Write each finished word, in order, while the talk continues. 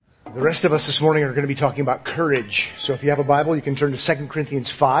The rest of us this morning are going to be talking about courage. So if you have a Bible, you can turn to 2 Corinthians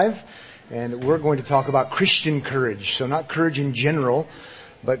 5, and we're going to talk about Christian courage. So not courage in general,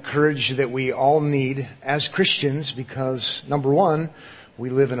 but courage that we all need as Christians because, number one, we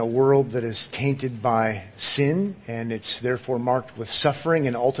live in a world that is tainted by sin, and it's therefore marked with suffering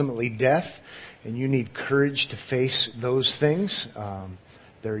and ultimately death. And you need courage to face those things.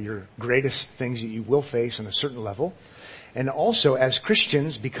 They're your greatest things that you will face on a certain level. And also, as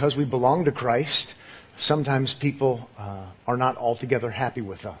Christians, because we belong to Christ, sometimes people are not altogether happy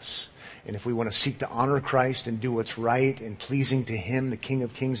with us. And if we want to seek to honor Christ and do what's right and pleasing to Him, the King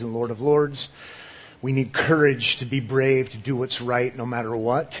of Kings and Lord of Lords, we need courage to be brave, to do what's right no matter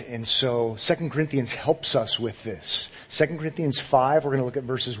what. And so 2 Corinthians helps us with this. 2 Corinthians 5, we're going to look at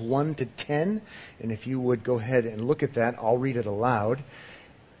verses 1 to 10. And if you would go ahead and look at that, I'll read it aloud.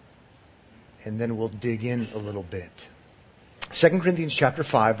 And then we'll dig in a little bit. 2 Corinthians chapter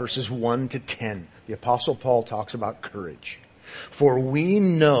 5, verses 1 to 10. The Apostle Paul talks about courage. For we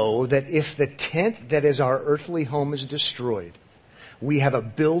know that if the tent that is our earthly home is destroyed, we have a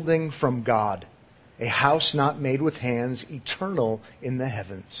building from God, a house not made with hands, eternal in the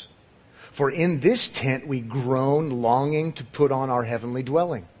heavens. For in this tent we groan, longing to put on our heavenly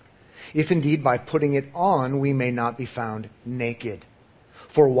dwelling, if indeed by putting it on we may not be found naked.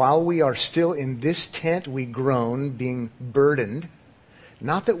 For while we are still in this tent, we groan, being burdened,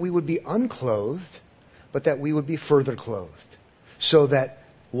 not that we would be unclothed, but that we would be further clothed, so that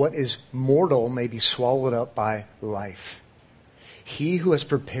what is mortal may be swallowed up by life. He who has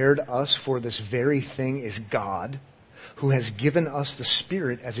prepared us for this very thing is God, who has given us the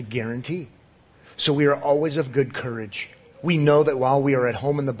Spirit as a guarantee. So we are always of good courage. We know that while we are at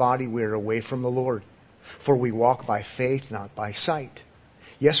home in the body, we are away from the Lord. For we walk by faith, not by sight.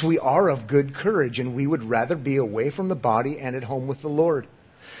 Yes, we are of good courage, and we would rather be away from the body and at home with the Lord.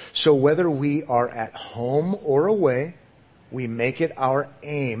 So whether we are at home or away, we make it our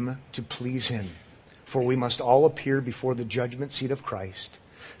aim to please Him. For we must all appear before the judgment seat of Christ,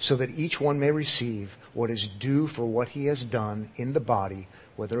 so that each one may receive what is due for what he has done in the body,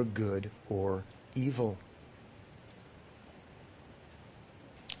 whether good or evil.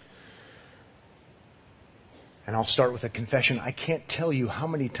 And I'll start with a confession. I can't tell you how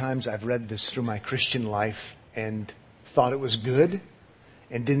many times I've read this through my Christian life and thought it was good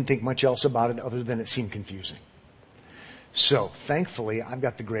and didn't think much else about it other than it seemed confusing. So, thankfully, I've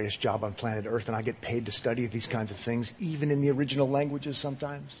got the greatest job on planet Earth, and I get paid to study these kinds of things, even in the original languages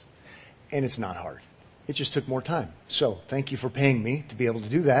sometimes. And it's not hard. It just took more time. So, thank you for paying me to be able to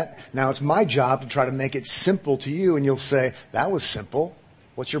do that. Now it's my job to try to make it simple to you, and you'll say, that was simple.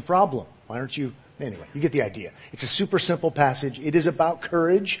 What's your problem? Why aren't you... Anyway, you get the idea. It's a super simple passage. It is about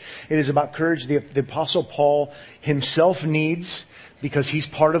courage. It is about courage the Apostle Paul himself needs because he's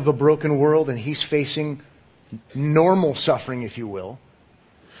part of a broken world and he's facing normal suffering, if you will.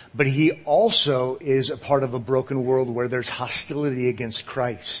 But he also is a part of a broken world where there's hostility against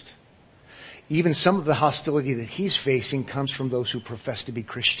Christ. Even some of the hostility that he's facing comes from those who profess to be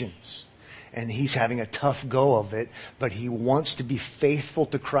Christians. And he's having a tough go of it, but he wants to be faithful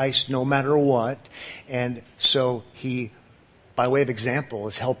to Christ no matter what. And so he, by way of example,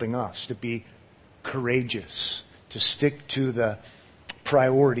 is helping us to be courageous, to stick to the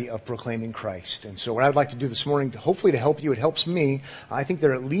priority of proclaiming Christ. And so what I would like to do this morning, hopefully to help you, it helps me. I think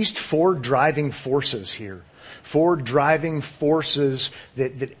there are at least 4 driving forces here. 4 driving forces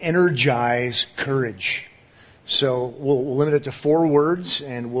that energize courage. So we'll limit it to 4 words,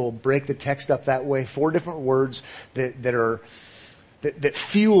 and we'll break the text up that way. 4 different words that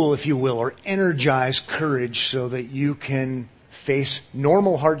fuel, if you will, or energize courage so that you can face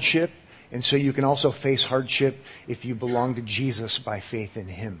normal hardship, and so you can also face hardship if you belong to Jesus by faith in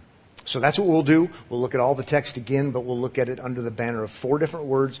Him. So that's what we'll do. We'll look at all the text again, but we'll look at it under the banner of 4 different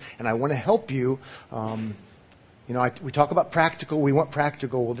words, and I want to help you. We talk about practical. We want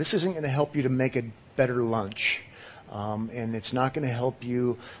practical. Well, this isn't going to help you to make a better lunch. And it's not going to help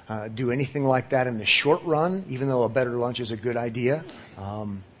you do anything like that in the short run, even though a better lunch is a good idea.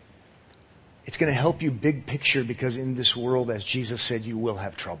 It's going to help you big picture because in this world, as Jesus said, you will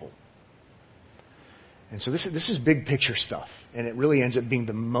have trouble. And so this is big picture stuff. And it really ends up being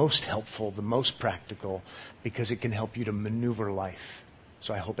the most helpful, the most practical, because it can help you to maneuver life.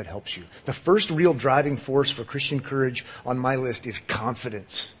 So I hope it helps you. The first real driving force for Christian courage on my list is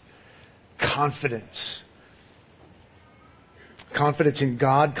confidence. Confidence. Confidence in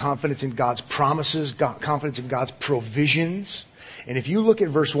God, confidence in God's promises, confidence in God's provisions. And if you look at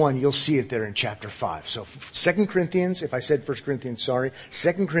verse 1, you'll see it there in chapter 5. So 2 Corinthians, if I said 1 Corinthians, sorry,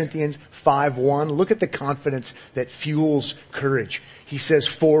 2 Corinthians 5:1, look at the confidence that fuels courage. He says,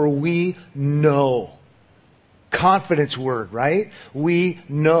 for we know. Confidence word, right? We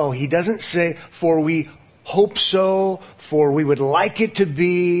know. He doesn't say, for we hope so, for we would like it to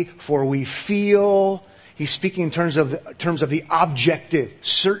be, for we feel. He's speaking in terms of the objective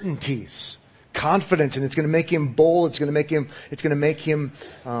certainties, confidence, and it's going to make him bold. It's going to make him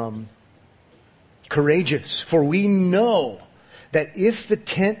courageous. For we know that if the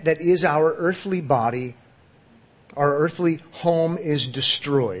tent that is our earthly body, our earthly home is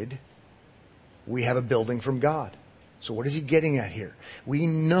destroyed, we have a building from God. So what is he getting at here? We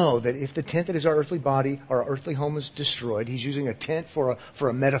know that if the tent that is our earthly body, our earthly home is destroyed, he's using a tent for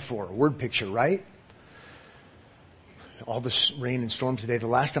a metaphor, a word picture, right? All this rain and storm today. The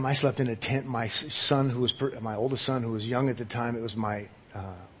last time I slept in a tent, my oldest son, who was young at the time, it was my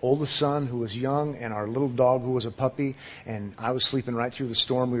oldest son who was young and our little dog who was a puppy, and I was sleeping right through the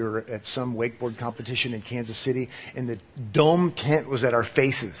storm. We were at some wakeboard competition in Kansas City, and the dome tent was at our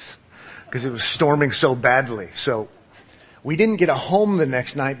faces because it was storming so badly. So we didn't get a home the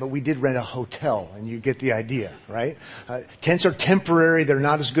next night, but we did rent a hotel, and you get the idea, right? Tents are temporary. They're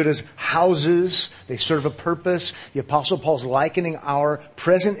not as good as houses. They serve a purpose. The Apostle Paul's likening our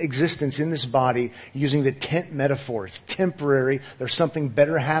present existence in this body using the tent metaphor. It's temporary. There's something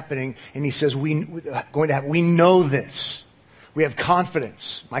better happening, and he says, we know this. We have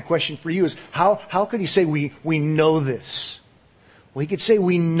confidence. My question for you is, how could he say we know this? Well, he could say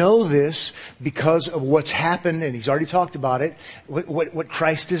we know this because of what's happened, and he's already talked about it, what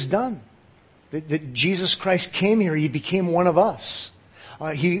Christ has done. That Jesus Christ came here, he became one of us.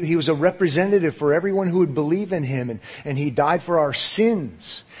 He was a representative for everyone who would believe in him, and he died for our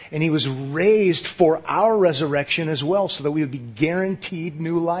sins. And he was raised for our resurrection as well, so that we would be guaranteed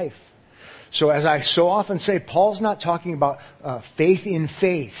new life. So as I so often say, Paul's not talking about faith in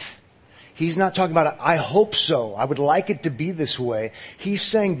faith. He's not talking about, I hope so, I would like it to be this way. He's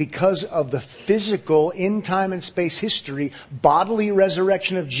saying because of the physical, in time and space history, bodily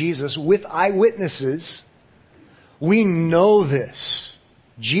resurrection of Jesus with eyewitnesses, we know this.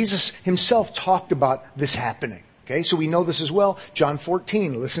 Jesus himself talked about this happening. Okay, so we know this as well. John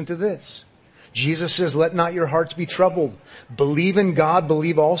 14, listen to this. Jesus says, let not your hearts be troubled. Believe in God,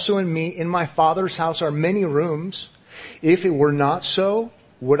 believe also in me. In my Father's house are many rooms. If it were not so,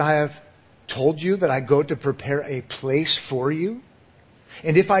 would I have told you that I go to prepare a place for you?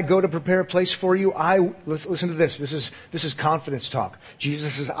 And if I go to prepare a place for you, let's listen to this. This is confidence talk.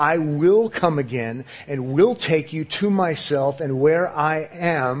 Jesus says, I will come again and will take you to myself, and where I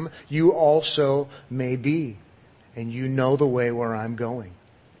am, you also may be. And you know the way where I'm going.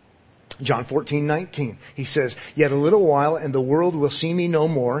 John 14:19. He says, yet a little while and the world will see me no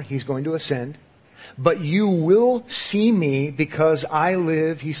more. He's going to ascend. But you will see me because I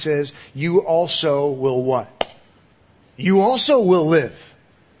live, he says, you also will what? You also will live.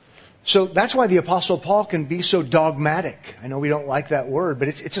 So that's why the Apostle Paul can be so dogmatic. I know we don't like that word, but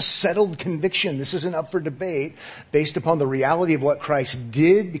it's a settled conviction. This isn't up for debate based upon the reality of what Christ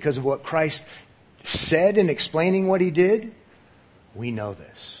did, because of what Christ said in explaining what he did. We know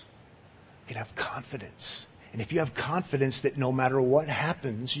this. You can have confidence. And if you have confidence that no matter what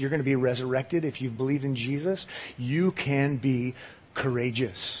happens, you're going to be resurrected, if you believe in Jesus, you can be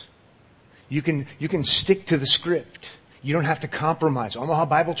courageous. You can stick to the script. You don't have to compromise. Omaha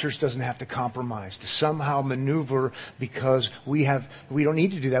Bible Church doesn't have to compromise to somehow maneuver, because we don't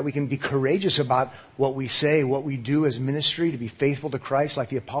need to do that. We can be courageous about what we say, what we do as ministry, to be faithful to Christ like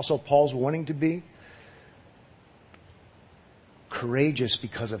the Apostle Paul's wanting to be. Courageous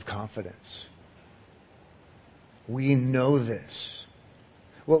because of confidence. We know this.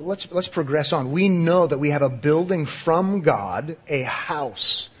 Well, let's progress on. We know that we have a building from God, a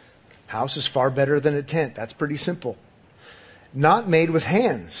house. House is far better than a tent. That's pretty simple. Not made with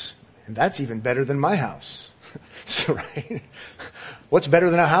hands. And that's even better than my house. So, right? What's better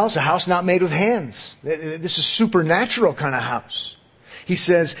than a house? A house not made with hands. This is supernatural kind of house. He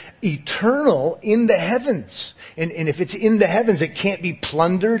says, eternal in the heavens. And if it's in the heavens, it can't be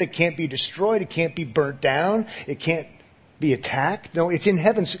plundered, it can't be destroyed, it can't be burnt down, it can't be attacked. No, it's in the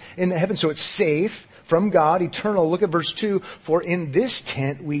heavens, so it's safe from God, eternal. Look at verse 2. For in this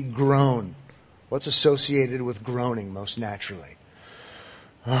tent we groan. What's associated with groaning most naturally?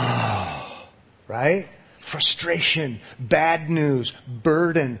 Oh, right? Frustration, bad news,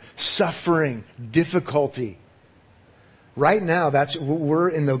 burden, suffering, difficulty. Right now, we're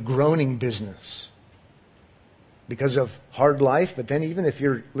in the groaning business. because of hard life. But then even if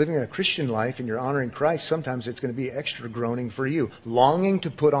you're living a Christian life and you're honoring Christ, sometimes it's going to be extra groaning for you, longing to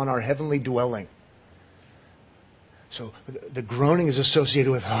put on our heavenly dwelling. So the groaning is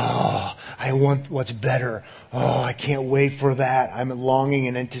associated with, I want what's better. I can't wait for that. I'm longing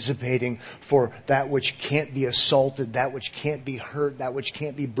and anticipating for that which can't be assaulted, that which can't be hurt, that which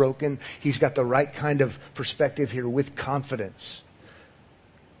can't be broken. He's got the right kind of perspective here with confidence.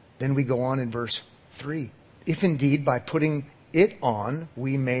 Then we go on in verse 3. If indeed by putting it on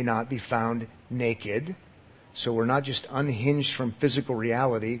we may not be found naked. So we're not just unhinged from physical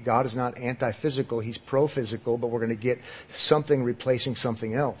reality. God is not anti-physical. He's pro-physical, but we're going to get something replacing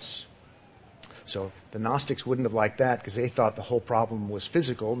something else. So the Gnostics wouldn't have liked that because they thought the whole problem was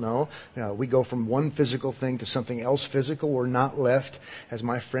physical. No, we go from one physical thing to something else physical. We're not left, as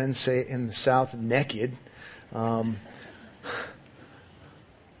my friends say in the South, naked. No,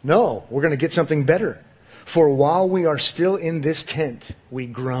 we're going to get something better. For while we are still in this tent, we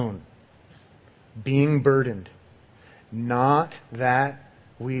groan, being burdened, not that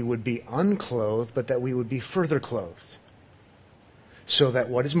we would be unclothed, but that we would be further clothed. So that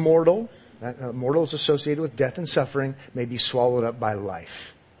what is mortal, mortal is associated with death and suffering, may be swallowed up by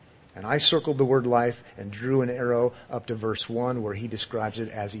life. And I circled the word life and drew an arrow up to verse 1 where he describes it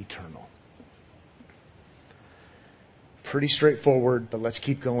as eternal. Pretty straightforward, but let's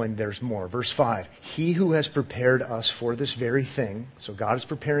keep going. There's more. Verse 5. He who has prepared us for this very thing. So God is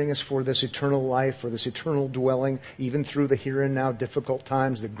preparing us for this eternal life, for this eternal dwelling, even through the here and now difficult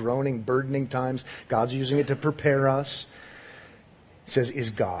times, the groaning, burdening times. God's using it to prepare us. It says, is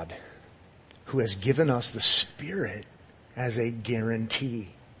God, who has given us the Spirit as a guarantee.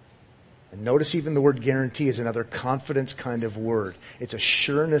 And notice even the word guarantee is another confidence kind of word. It's a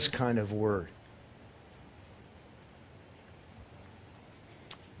sureness kind of word.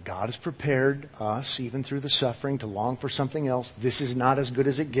 God has prepared us, even through the suffering, to long for something else. This is not as good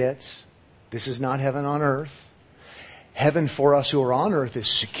as it gets. This is not heaven on earth. Heaven for us who are on earth is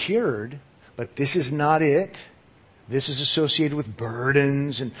secured, but this is not it. This is associated with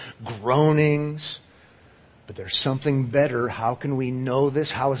burdens and groanings. But there's something better. How can we know this?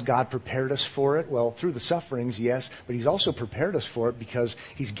 How has God prepared us for it? Well, through the sufferings, yes, but He's also prepared us for it because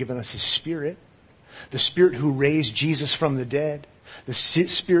He's given us His Spirit. The Spirit who raised Jesus from the dead. The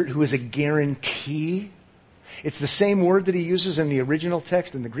Spirit who is a guarantee. It's the same word that he uses in the original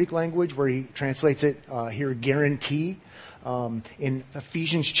text in the Greek language where he translates it here, guarantee. In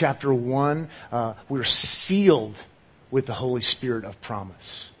Ephesians chapter 1, we're sealed with the Holy Spirit of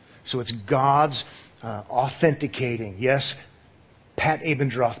promise. So it's God's authenticating. Yes, Pat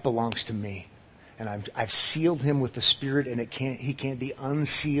Abendroth belongs to me. And I've sealed him with the Spirit, and he can't be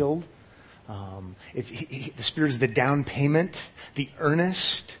unsealed. The Spirit is the down payment, the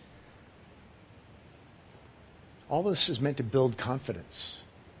earnest. All this is meant to build confidence.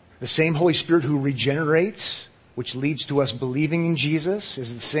 The same Holy Spirit who regenerates, which leads to us believing in Jesus,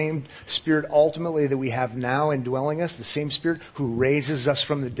 is the same Spirit ultimately that we have now indwelling us, the same Spirit who raises us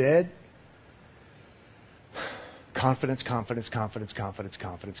from the dead. Confidence, confidence, confidence, confidence,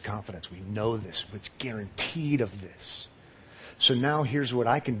 confidence, confidence. We know this. It's guaranteed of this. So now here's what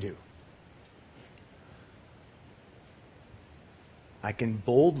I can do. I can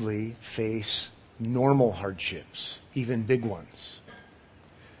boldly face normal hardships, even big ones.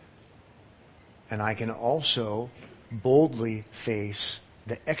 And I can also boldly face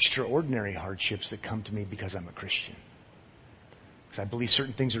the extraordinary hardships that come to me because I'm a Christian. Because I believe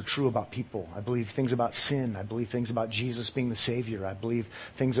certain things are true about people. I believe things about sin. I believe things about Jesus being the Savior. I believe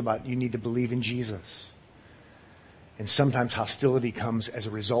things about you need to believe in Jesus. And sometimes hostility comes as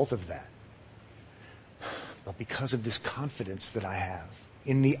a result of that. But because of this confidence that I have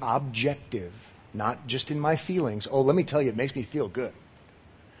in the objective, not just in my feelings. Oh, let me tell you, it makes me feel good.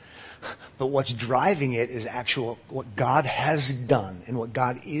 But what's driving it is what God has done and what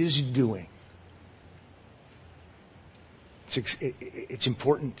God is doing. It's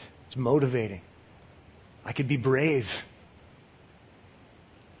important. It's motivating. I could be brave.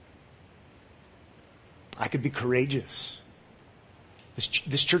 I could be courageous.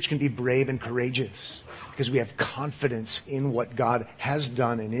 This church can be brave and courageous because we have confidence in what God has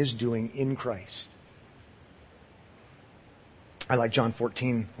done and is doing in Christ. I like John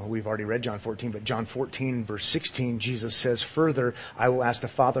 14. Well, we've already read John 14, but John 14, verse 16, Jesus says, further, I will ask the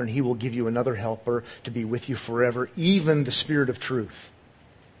Father, and He will give you another helper to be with you forever, even the Spirit of truth.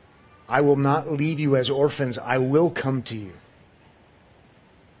 I will not leave you as orphans. I will come to you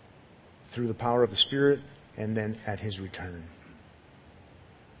through the power of the Spirit and then at His return.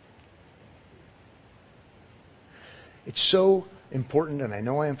 It's so important, and I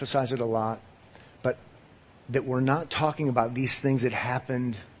know I emphasize it a lot, but that we're not talking about these things that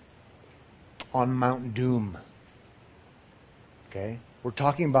happened on Mount Doom. Okay? We're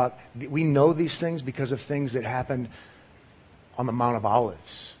talking about, we know these things because of things that happened on the Mount of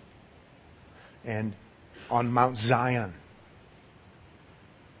Olives and on Mount Zion.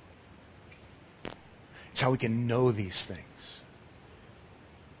 It's how we can know these things.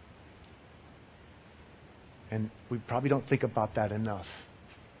 And we probably don't think about that enough.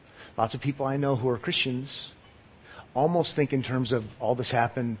 Lots of people I know who are Christians almost think in terms of all this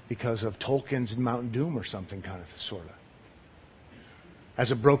happened because of Tolkien's Mount Doom or something kind of, sort of.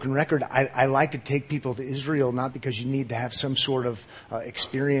 As a broken record, I like to take people to Israel not because you need to have some sort of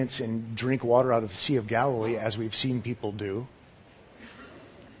experience and drink water out of the Sea of Galilee, as we've seen people do.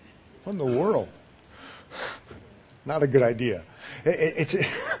 What in the world? Not a good idea. It's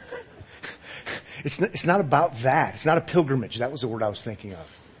not about that. It's not a pilgrimage. That was the word I was thinking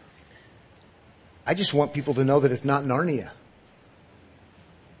of. I just want people to know that it's not Narnia.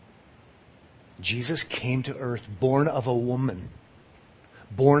 Jesus came to earth born of a woman,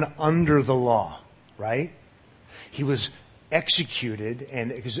 born under the law, right? He was executed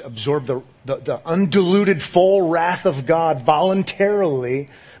and absorbed the undiluted full wrath of God voluntarily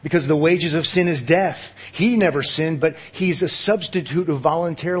because the wages of sin is death. He never sinned, but He's a substitute who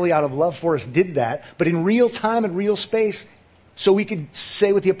voluntarily out of love for us did that, but in real time and real space. So we could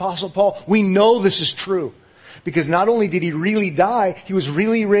say with the Apostle Paul, we know this is true. Because not only did He really die, He was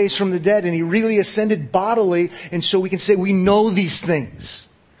really raised from the dead and He really ascended bodily. And so we can say we know these things.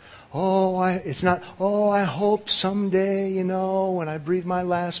 I hope someday, when I breathe my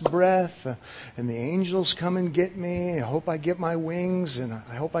last breath and the angels come and get me, I hope I get my wings and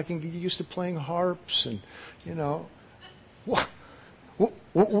I hope I can get used to playing harps and, we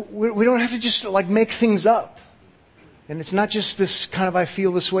don't have to just make things up. And it's not just this kind of, I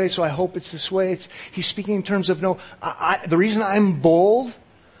feel this way, so I hope it's this way. He's speaking in terms of, the reason I'm bold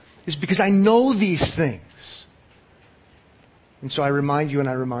is because I know these things. And so I remind you and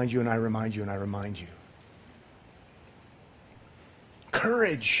I remind you and I remind you and I remind you.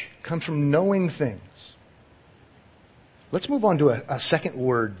 Courage comes from knowing things. Let's move on to a second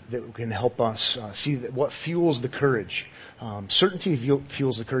word that can help us see what fuels the courage. Certainty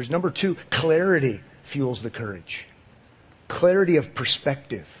fuels the courage. Number 2, clarity fuels the courage. Clarity of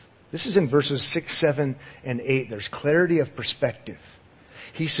perspective. This is in verses 6, 7, and 8. There's clarity of perspective.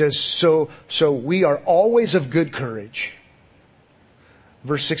 He says, so we are always of good courage.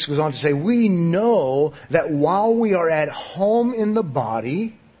 Verse 6 goes on to say, we know that while we are at home in the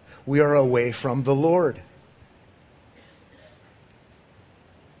body, we are away from the Lord.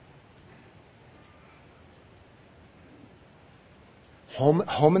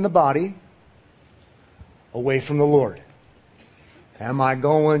 Home in the body, away from the Lord. Am I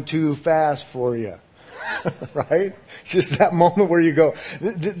going too fast for you? Right? It's just that moment where you go,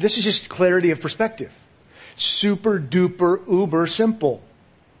 this is just clarity of perspective. Super duper uber simple.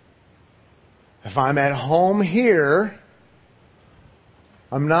 If I'm at home here,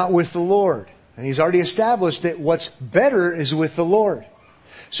 I'm not with the Lord. And He's already established that what's better is with the Lord.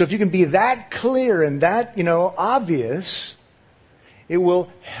 So if you can be that clear and that, obvious, it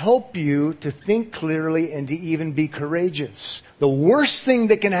will help you to think clearly and to even be courageous. The worst thing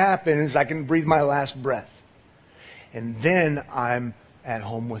that can happen is I can breathe my last breath. And then I'm at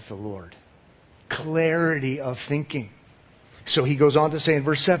home with the Lord. Clarity of thinking. So he goes on to say in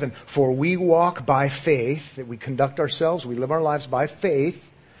verse 7, for we walk by faith, that we conduct ourselves, we live our lives by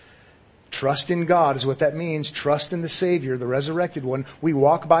faith. Trust in God is what that means. Trust in the Savior, the resurrected one. We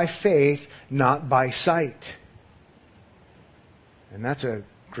walk by faith, not by sight. And that's a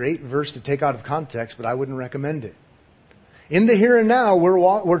great verse to take out of context, but I wouldn't recommend it. In the here and now,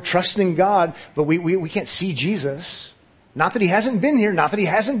 we're trusting God, but we can't see Jesus. Not that He hasn't been here, not that He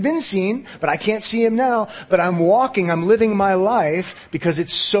hasn't been seen, but I can't see Him now. But I'm living my life because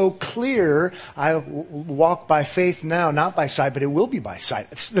it's so clear. I walk by faith now, not by sight, but it will be by sight.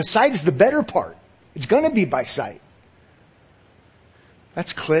 The sight is the better part. It's going to be by sight.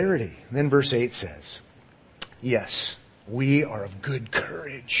 That's clarity. And then verse 8 says, yes, we are of good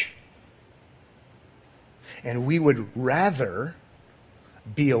courage. And we would rather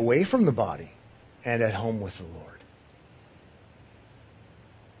be away from the body and at home with the Lord.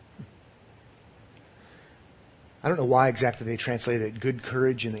 I don't know why exactly they translated good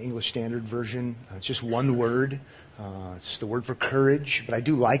courage in the English Standard Version. It's just one word. It's the word for courage. But I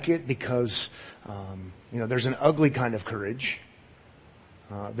do like it because, there's an ugly kind of courage.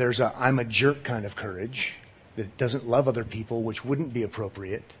 There's a I'm a jerk kind of courage that doesn't love other people, which wouldn't be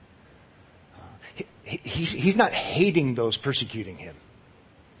appropriate. He's not hating those persecuting him.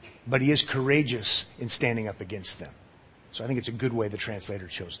 but he is courageous in standing up against them. So I think it's a good way the translator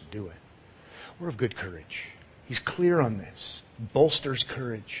chose to do it. We're of good courage. He's clear on this. Bolsters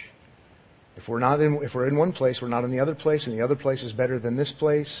courage. If we're in one place, we're not in the other place, and the other place is better than this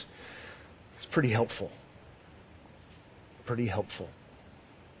place, it's pretty helpful. Pretty helpful.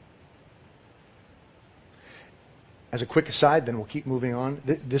 As a quick aside, then we'll keep moving on.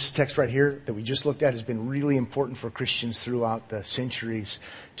 This text right here that we just looked at has been really important for Christians throughout the centuries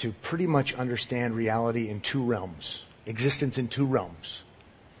to pretty much understand reality in two realms. Existence in two realms.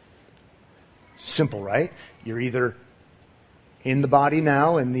 Simple, right? You're either in the body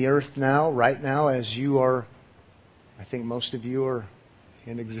now, in the earth now, right now, as you are, I think most of you are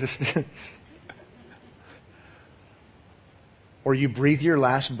in existence. Or you breathe your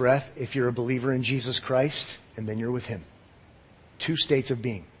last breath if you're a believer in Jesus Christ, and then you're with Him. Two states of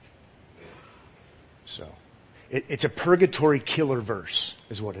being. So, it's a purgatory killer verse,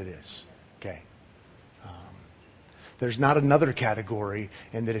 is what it is. Okay. There's not another category,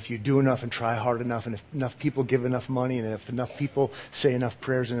 and that if you do enough and try hard enough, and if enough people give enough money, and if enough people say enough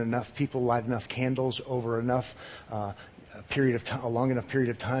prayers, and enough people light enough candles over enough a long enough period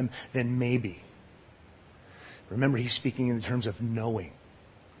of time, then maybe. Remember, he's speaking in terms of knowing.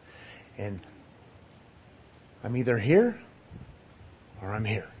 And I'm either here or I'm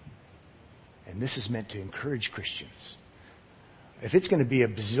here. And this is meant to encourage Christians. If it's going to be a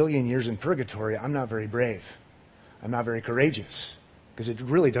bazillion years in purgatory, I'm not very brave. I'm not very courageous. Because it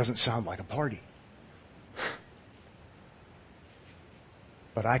really doesn't sound like a party.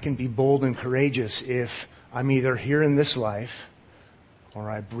 But I can be bold and courageous if I'm either here in this life or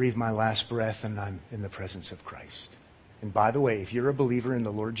I breathe my last breath and I'm in the presence of Christ. And by the way, if you're a believer in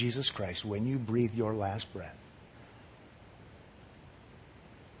the Lord Jesus Christ, when you breathe your last breath,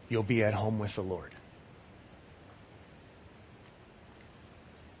 you'll be at home with the Lord.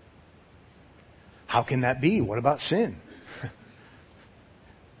 How can that be? What about sin?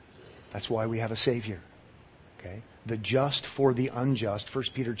 That's why we have a Savior. Okay? The just for the unjust, 1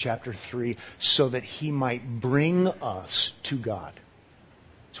 Peter chapter 3, so that He might bring us to God.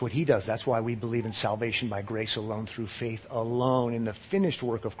 That's what He does. That's why we believe in salvation by grace alone, through faith alone, in the finished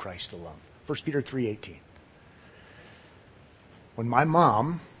work of Christ alone. 1 Peter 3:18. When my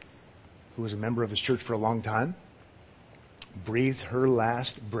mom, who was a member of this church for a long time, breathed her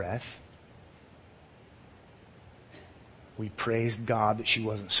last breath, we praised God that she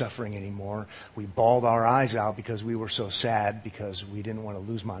wasn't suffering anymore. We bawled our eyes out because we were so sad because we didn't want to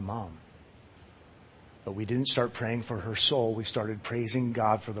lose my mom. But we didn't start praying for her soul. We started praising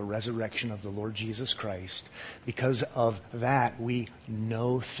God for the resurrection of the Lord Jesus Christ. Because of that, we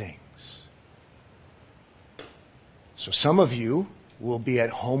know things. So some of you will be at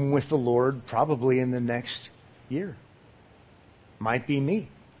home with the Lord probably in the next year. Might be me.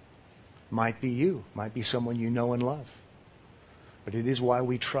 Might be you. Might be someone you know and love. But it is why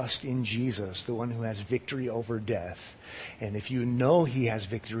we trust in Jesus, the one who has victory over death. And if you know He has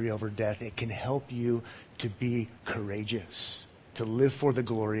victory over death, it can help you to be courageous, to live for the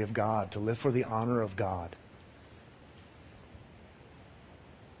glory of God, to live for the honor of God.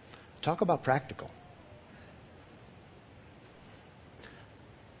 Talk about practical.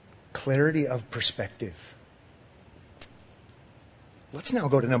 Clarity of perspective. Let's now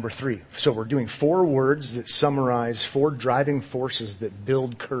go to number 3. So we're doing 4 words that summarize 4 driving forces that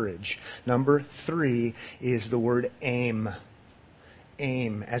build courage. Number 3 is the word aim.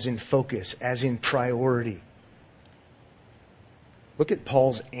 Aim, as in focus, as in priority. Look at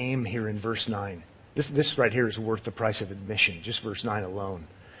Paul's aim here in verse 9. This right here is worth the price of admission, just verse 9 alone.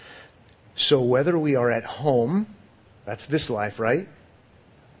 So whether we are at home, that's this life, right?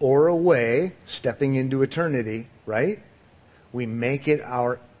 Or away, stepping into eternity, right? We make it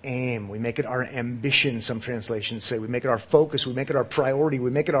our aim. We make it our ambition, some translations say. We make it our focus. We make it our priority.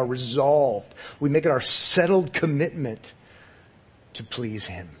 We make it our resolve. We make it our settled commitment to please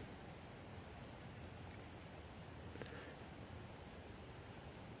Him.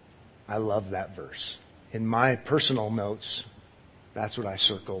 I love that verse. In my personal notes, that's what I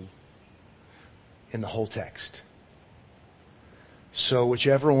circled in the whole text. So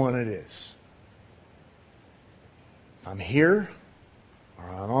whichever one it is, if I'm here, or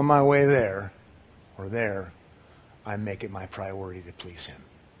I'm on my way there, or there, I make it my priority to please Him.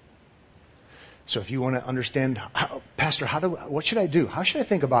 So if you want to understand, Pastor, what should I do? How should I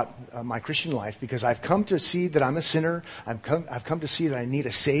think about my Christian life? Because I've come to see that I'm a sinner. I've come to see that I need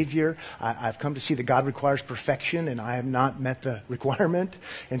a Savior. I've come to see that God requires perfection, and I have not met the requirement.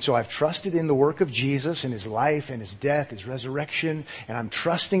 And so I've trusted in the work of Jesus and His life and His death, His resurrection, and I'm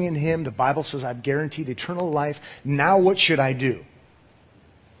trusting in Him. The Bible says I've guaranteed eternal life. Now what should I do?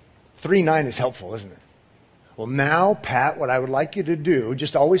 3:9 is helpful, isn't it? Well, now, Pat, what I would like you to do,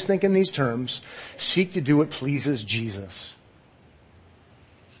 just always think in these terms, seek to do what pleases Jesus.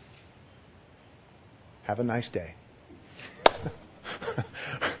 Have a nice day.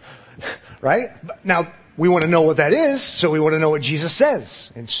 Right? Now, we want to know what that is, so we want to know what Jesus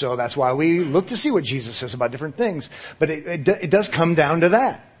says. And so that's why we look to see what Jesus says about different things. But it does come down to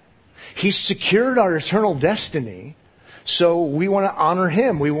that. He's secured our eternal destiny, so we want to honor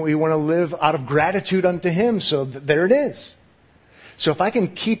Him. We want to live out of gratitude unto Him, so there it is. So if I can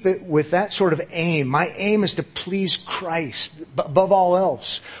keep it with that sort of aim, my aim is to please Christ above all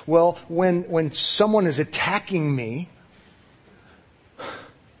else. Well, when someone is attacking me,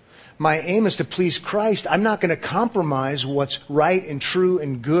 my aim is to please Christ. I'm not going to compromise what's right and true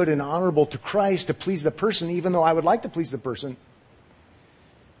and good and honorable to Christ to please the person, even though I would like to please the person.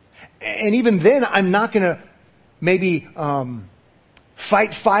 And even then, I'm not going to maybe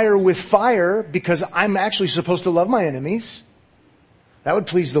fight fire with fire because I'm actually supposed to love my enemies. That would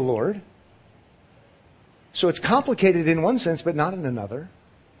please the Lord. So it's complicated in one sense, but not in another.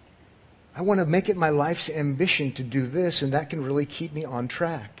 I want to make it my life's ambition to do this, and that can really keep me on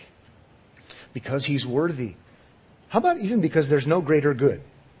track. Because He's worthy. How about even because there's no greater good?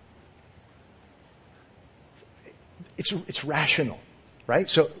 It's rational, right?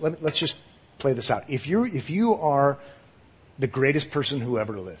 So let's just play this out. If you are the greatest person who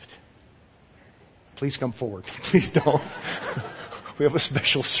ever lived, please come forward. Please don't. We have a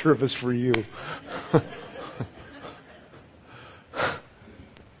special service for you.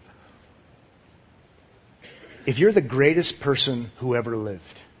 If you're the greatest person who ever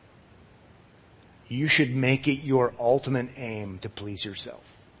lived, you should make it your ultimate aim to please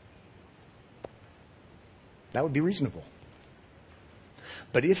yourself. That would be reasonable.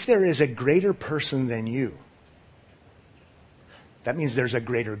 But if there is a greater person than you, that means there's a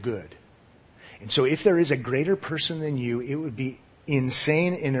greater good. And so if there is a greater person than you, it would be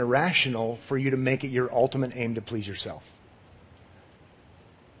insane and irrational for you to make it your ultimate aim to please yourself.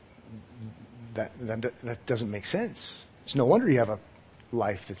 That doesn't make sense. It's no wonder you have a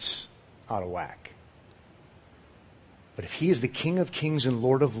life that's out of whack. But if He is the King of Kings and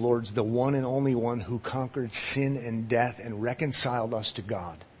Lord of Lords, the one and only one who conquered sin and death and reconciled us to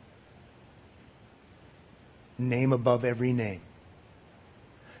God, name above every name,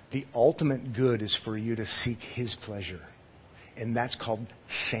 the ultimate good is for you to seek His pleasure. And that's called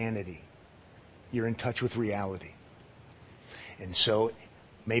sanity. You're in touch with reality. And so,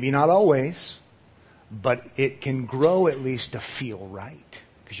 maybe not always, but it can grow at least to feel right.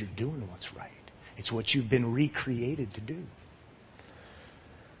 Because you're doing what's right. It's what you've been recreated to do.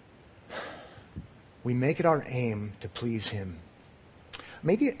 We make it our aim to please Him.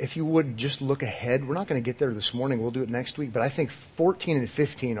 Maybe if you would just look ahead. We're not going to get there this morning. We'll do it next week. But I think 14 and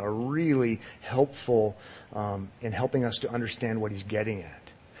 15 are really helpful in helping us to understand what He's getting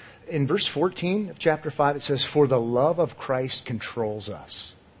at. In verse 14 of chapter 5, it says, "For the love of Christ controls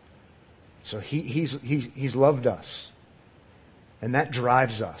us." So He's loved us. And that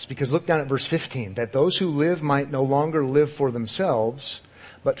drives us. Because look down at verse 15. "That those who live might no longer live for themselves,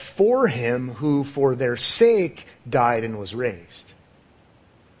 but for Him who for their sake died and was raised."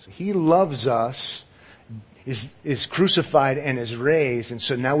 So He loves us, is crucified and is raised, and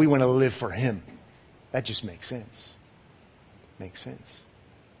so now we want to live for Him. That just makes sense. Makes sense.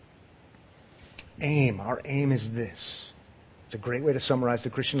 Our aim is this. It's a great way to summarize the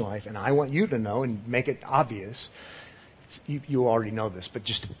Christian life, and I want you to know and make it obvious. You already know this, but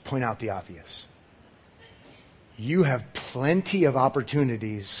just to point out the obvious. You have plenty of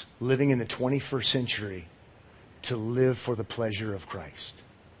opportunities living in the 21st century to live for the pleasure of Christ.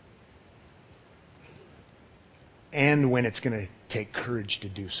 And when it's going to take courage to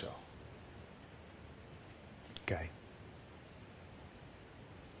do so. Okay.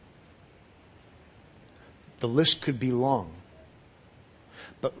 The list could be long.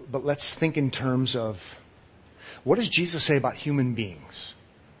 But let's think in terms of, what does Jesus say about human beings?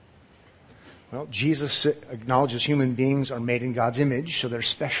 Well, Jesus acknowledges human beings are made in God's image, so they're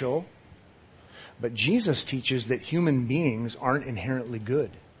special. But Jesus teaches that human beings aren't inherently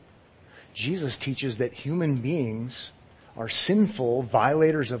good. Jesus teaches that human beings are sinful,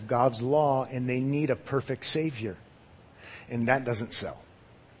 violators of God's law, and they need a perfect Savior. And that doesn't sell.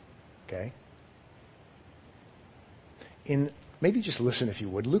 Okay? Maybe just listen if you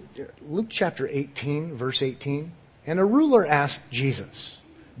would. Luke chapter 18, verse 18. "And a ruler asked Jesus,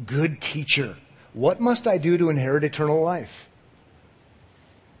 'Good teacher, what must I do to inherit eternal life?'"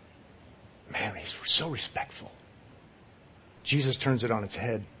 Man, he's so respectful. Jesus turns it on its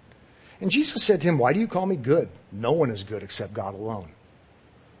head. "And Jesus said to him, 'Why do you call me good? No one is good except God alone.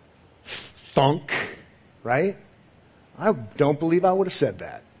 thunk, right? I don't believe I would have said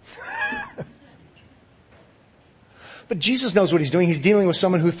that. But Jesus knows what he's doing. He's dealing with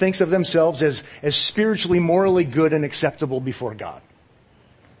someone who thinks of themselves as spiritually, morally good and acceptable before God.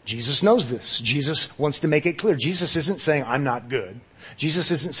 Jesus knows this. Jesus wants to make it clear. Jesus isn't saying, I'm not good.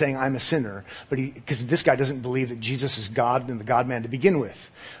 Jesus isn't saying, I'm a sinner. Because this guy doesn't believe that Jesus is God and the God-man to begin with.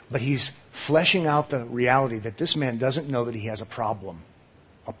 But he's fleshing out the reality that this man doesn't know that he has a problem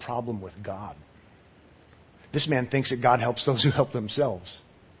with God. This man thinks that God helps those who help themselves.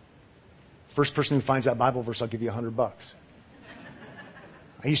 First person who finds that Bible verse, I'll give you $100.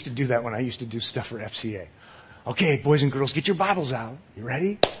 I used to do that when I used to do stuff for FCA. Okay, boys and girls, get your Bibles out. You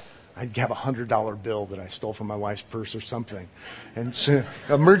ready? I'd have a $100 bill that I stole from my wife's purse or something. And so,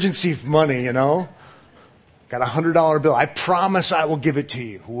 emergency money, Got a $100 bill. I promise I will give it to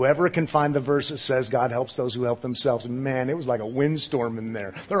you. Whoever can find the verse that says God helps those who help themselves. And man, it was like a windstorm in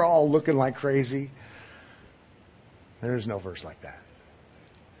there. They're all looking like crazy. There's no verse like that.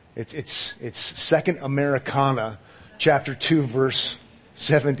 It's Second Americana, chapter 2, verse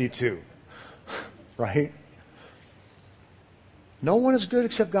 72. Right? No one is good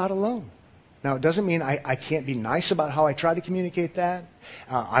except God alone. Now, it doesn't mean I can't be nice about how I try to communicate that.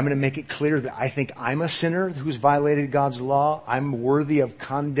 I'm going to make it clear that I think I'm a sinner who's violated God's law. I'm worthy of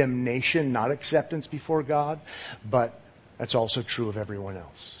condemnation, not acceptance before God. But that's also true of everyone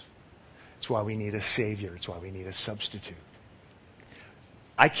else. It's why we need a Savior. It's why we need a substitute.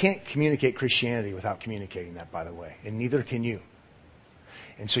 I can't communicate Christianity without communicating that, by the way, and neither can you.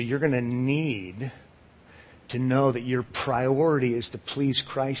 And so you're going to need to know that your priority is to please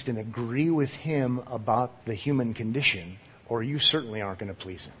Christ and agree with Him about the human condition, or you certainly aren't going to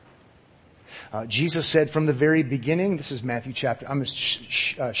please Him. Jesus said from the very beginning, this is Matthew chapter, I'm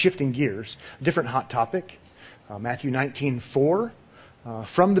shifting gears, different hot topic, Matthew 19:4.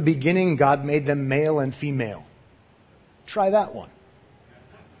 From the beginning, God made them male and female. Try that one.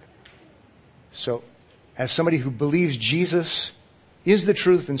 So, as somebody who believes Jesus is the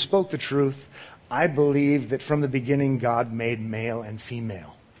truth and spoke the truth, I believe that from the beginning God made male and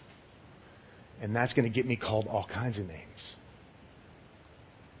female. And that's going to get me called all kinds of names.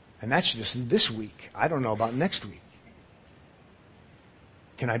 And that's just this week. I don't know about next week.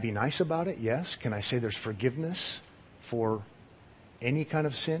 Can I be nice about it? Yes. Can I say there's forgiveness for any kind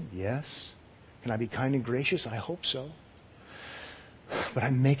of sin? Yes. Can I be kind and gracious? I hope so. But I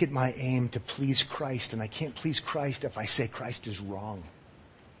make it my aim to please Christ, and I can't please Christ if I say Christ is wrong.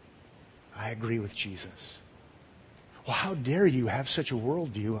 I agree with Jesus. Well, how dare you have such a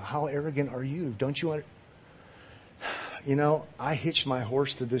worldview? How arrogant are you? Don't you I hitched my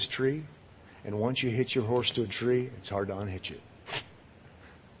horse to this tree, and once you hitch your horse to a tree, it's hard to unhitch it.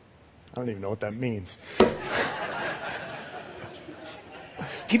 I don't even know what that means.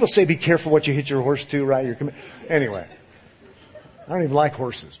 People say be careful what you hitch your horse to, right? Anyway. I don't even like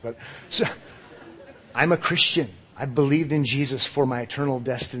horses, but so I'm a Christian. I believed in Jesus for my eternal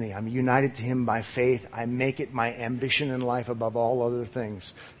destiny. I'm united to Him by faith. I make it my ambition in life above all other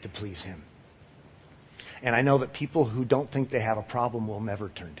things to please Him. And I know that people who don't think they have a problem will never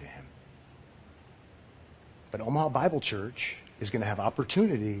turn to Him. But Omaha Bible Church is going to have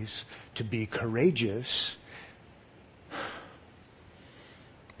opportunities to be courageous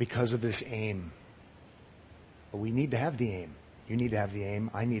because of this aim. But we need to have the aim. You need to have the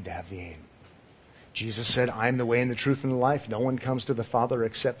aim. I need to have the aim. Jesus said, I am the way and the truth and the life. No one comes to the Father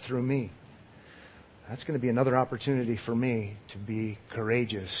except through me. That's going to be another opportunity for me to be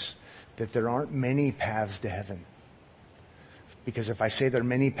courageous, that there aren't many paths to heaven. Because if I say there are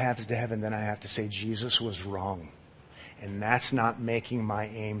many paths to heaven, then I have to say Jesus was wrong. And that's not making my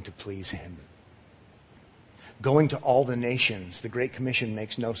aim to please Him. Going to all the nations, the Great Commission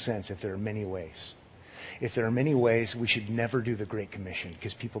makes no sense if there are many ways. If there are many ways, we should never do the Great Commission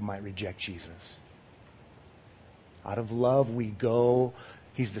because people might reject Jesus. Out of love, we go.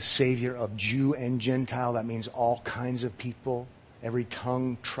 He's the Savior of Jew and Gentile. That means all kinds of people, every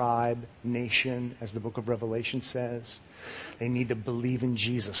tongue, tribe, nation, as the book of Revelation says. They need to believe in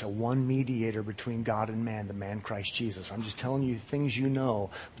Jesus, a one mediator between God and man, the man Christ Jesus. I'm just telling you things you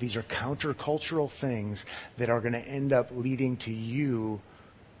know. These are countercultural things that are going to end up leading to you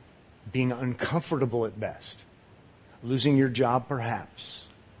being uncomfortable at best, losing your job perhaps,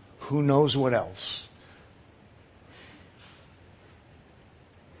 who knows what else.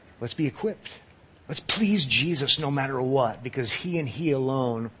 Let's be equipped. Let's please Jesus no matter what, because He and He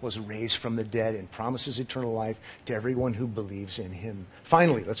alone was raised from the dead and promises eternal life to everyone who believes in Him.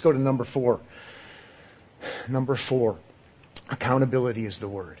 Finally, let's go to number 4. Number 4, accountability is the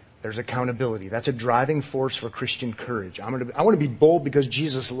word. There's accountability. That's a driving force for Christian courage. I want to be bold because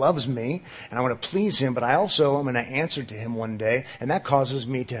Jesus loves me, and I want to please him, but I also am going to answer to him one day, and that causes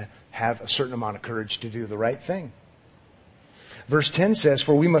me to have a certain amount of courage to do the right thing. Verse 10 says,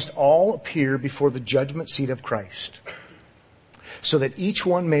 "For we must all appear before the judgment seat of Christ, so that each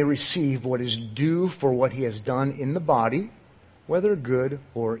one may receive what is due for what he has done in the body, whether good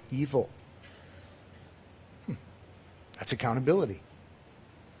or evil." That's accountability.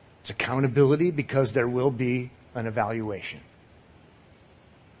 It's accountability because there will be an evaluation.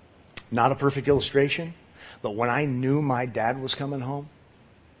 Not a perfect illustration, but when I knew my dad was coming home,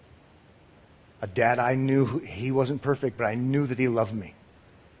 a dad I knew he wasn't perfect, but I knew that he loved me.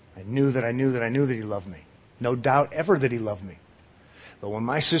 I knew that he loved me. No doubt ever that he loved me. But when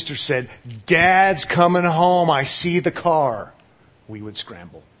my sister said, "Dad's coming home, I see the car," we would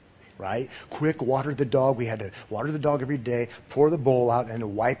scramble. Right? Quick, water the dog. We had to water the dog every day, pour the bowl out, and to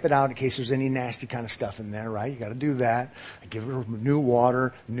wipe it out in case there's any nasty kind of stuff in there, right? You got to do that. I give her new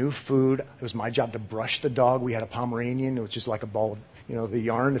water, new food. It was my job to brush the dog. We had a Pomeranian, which is like a ball of, the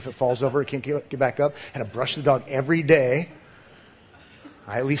yarn. If it falls over, it can't get back up. I had to brush the dog every day.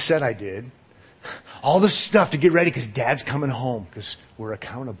 I at least said I did. All this stuff to get ready because Dad's coming home, because we're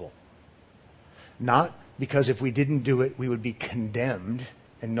accountable. Not because if we didn't do it, we would be condemned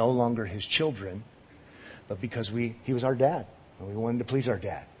and no longer his children, but because he was our dad, and we wanted to please our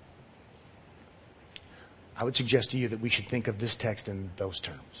dad. I would suggest to you that we should think of this text in those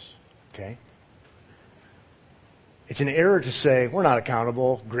terms, okay? It's an error to say, we're not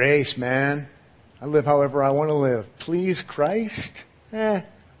accountable. Grace, man. I live however I want to live. Please, Christ? My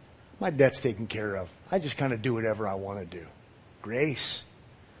debt's taken care of. I just kind of do whatever I want to do. Grace.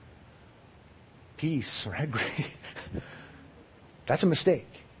 Peace, right? That's a mistake.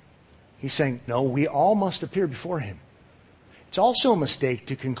 He's saying, no, we all must appear before him. It's also a mistake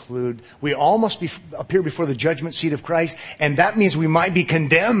to conclude we all must appear before the judgment seat of Christ, and that means we might be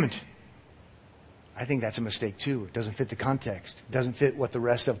condemned. I think that's a mistake too. It doesn't fit the context. It doesn't fit what the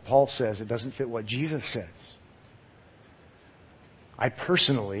rest of Paul says. It doesn't fit what Jesus says. I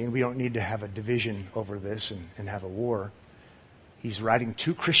personally, and we don't need to have a division over this and have a war, he's writing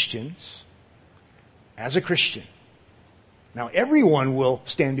to Christians as a Christian. Now, everyone will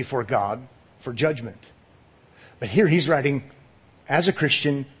stand before God for judgment. But here he's writing as a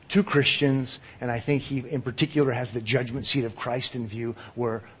Christian to Christians, and I think he in particular has the judgment seat of Christ in view,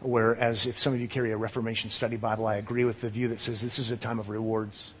 whereas if some of you carry a Reformation study Bible, I agree with the view that says this is a time of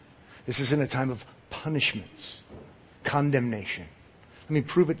rewards. This isn't a time of punishments, condemnation. Let me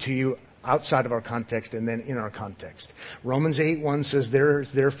prove it to you outside of our context and then in our context. Romans 8:1 says, "There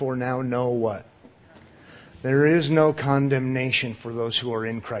is therefore now no" what? There is no condemnation for those who are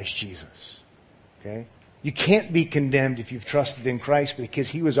in Christ Jesus. Okay? You can't be condemned if you've trusted in Christ because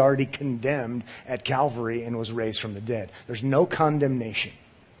he was already condemned at Calvary and was raised from the dead. There's no condemnation.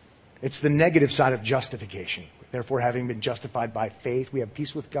 It's the negative side of justification. Therefore, having been justified by faith, we have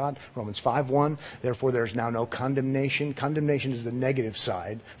peace with God. Romans 5:1. Therefore, there is now no condemnation. Condemnation is the negative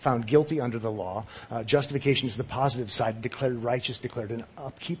side, found guilty under the law. Justification is the positive side, declared righteous, declared an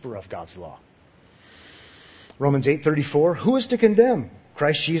upkeeper of God's law. Romans 8:34, who is to condemn?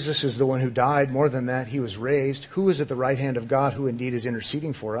 Christ Jesus is the one who died. More than that, he was raised. Who is at the right hand of God, who indeed is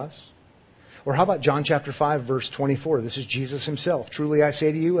interceding for us? Or how about John chapter 5, verse 24? This is Jesus himself. Truly I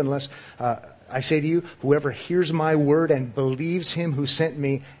say to you, whoever hears my word and believes him who sent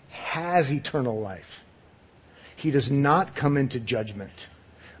me has eternal life. He does not come into judgment,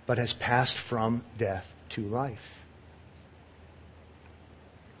 but has passed from death to life.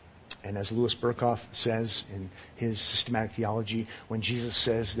 And as Louis Berkhoff says in his systematic theology, when Jesus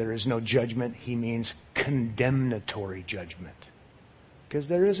says there is no judgment, he means condemnatory judgment. Because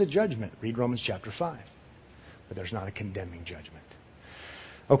there is a judgment. Read Romans chapter 5. But there's not a condemning judgment.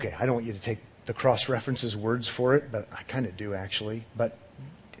 Okay, I don't want you to take the cross-references words for it, but I kind of do actually. But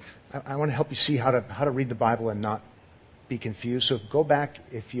I want to help you see how to read the Bible and not be confused. So go back,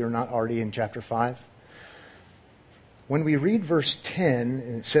 if you're not already in chapter 5. When we read verse 10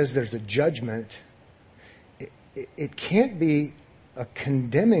 and it says there's a judgment, it can't be a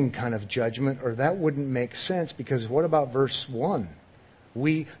condemning kind of judgment, or that wouldn't make sense, because what about verse 1?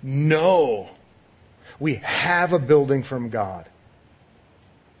 We know we have a building from God,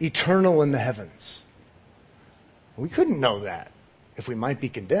 eternal in the heavens. We couldn't know that if we might be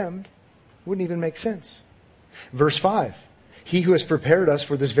condemned. It wouldn't even make sense. Verse 5, he who has prepared us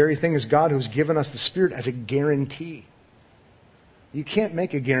for this very thing is God, who has given us the Spirit as a guarantee. You can't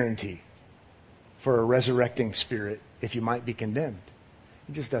make a guarantee for a resurrecting spirit if you might be condemned.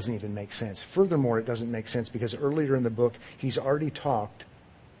 It just doesn't even make sense. Furthermore, it doesn't make sense because earlier in the book, he's already talked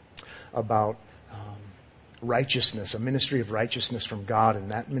about righteousness, a ministry of righteousness from God, and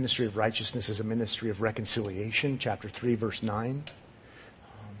that ministry of righteousness is a ministry of reconciliation. Chapter 3, verse 9.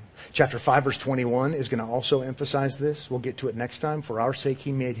 Chapter 5, verse 21 is going to also emphasize this. We'll get to it next time. For our sake,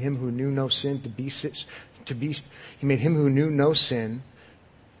 he made him who knew no sin he made him who knew no sin.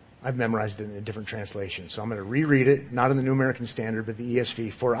 I've memorized it in a different translation, so I'm going to reread it, not in the New American Standard, but the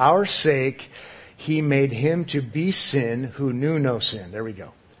ESV. For our sake, he made him to be sin who knew no sin. There we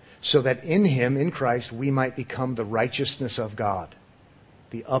go. So that in him, in Christ, we might become the righteousness of God.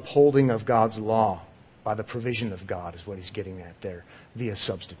 The upholding of God's law by the provision of God is what he's getting at there via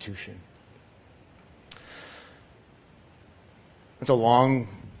substitution. It's a long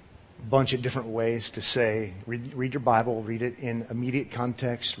bunch of different ways to say, read your Bible, read it in immediate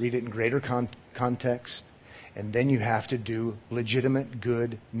context, read it in greater context, and then you have to do legitimate,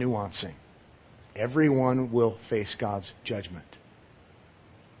 good nuancing. Everyone will face God's judgment.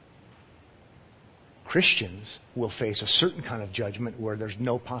 Christians will face a certain kind of judgment where there's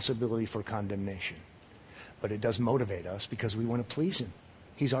no possibility for condemnation. But it does motivate us because we want to please him.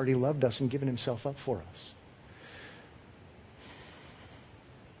 He's already loved us and given himself up for us.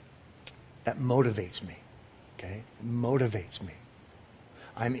 That motivates me. Okay? It motivates me.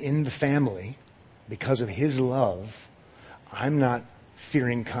 I'm in the family because of his love. I'm not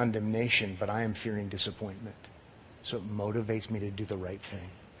fearing condemnation, but I am fearing disappointment. So it motivates me to do the right thing.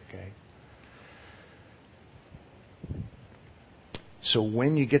 Okay? So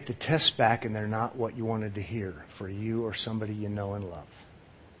when you get the tests back and they're not what you wanted to hear for you or somebody you know and love,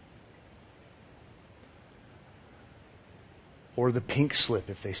 or the pink slip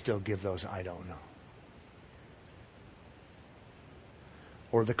if they still give those, I don't know,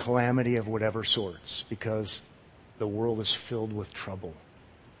 or the calamity of whatever sorts, because the world is filled with trouble,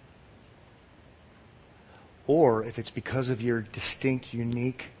 or if it's because of your distinct,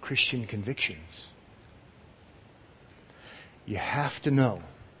 unique Christian convictions, you have to know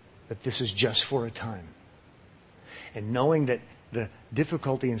that this is just for a time. And knowing that the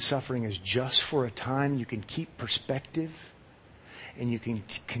difficulty and suffering is just for a time, you can keep perspective, and you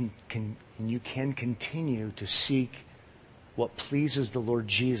can continue to seek what pleases the Lord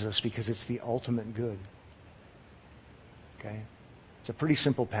Jesus because it's the ultimate good. Okay? It's a pretty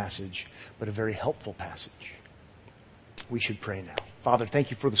simple passage, but a very helpful passage. We should pray now. Father,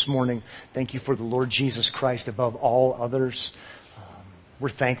 thank you for this morning. Thank you for the Lord Jesus Christ above all others. We're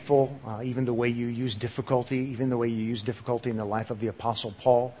thankful, even the way you use difficulty, even the way you use difficulty in the life of the Apostle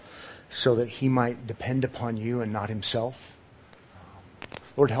Paul, so that he might depend upon you and not himself.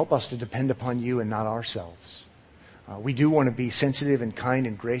 Lord, help us to depend upon you and not ourselves. We do want to be sensitive and kind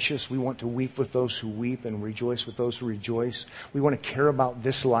and gracious. We want to weep with those who weep and rejoice with those who rejoice. We want to care about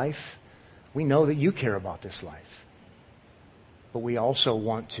this life. We know that you care about this life. But we also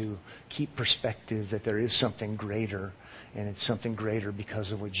want to keep perspective that there is something greater, and it's something greater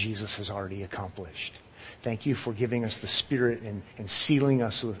because of what Jesus has already accomplished. Thank you for giving us the Spirit and sealing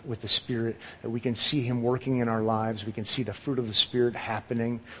us with the Spirit, that we can see him working in our lives. We can see the fruit of the Spirit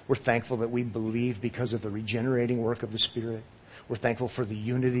happening. We're thankful that we believe because of the regenerating work of the Spirit. We're thankful for the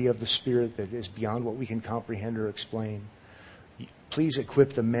unity of the Spirit that is beyond what we can comprehend or explain. Please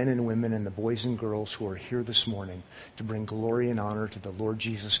equip the men and women and the boys and girls who are here this morning to bring glory and honor to the Lord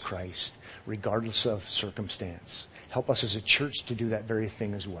Jesus Christ, regardless of circumstance. Help us as a church to do that very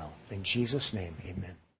thing as well. In Jesus' name, amen.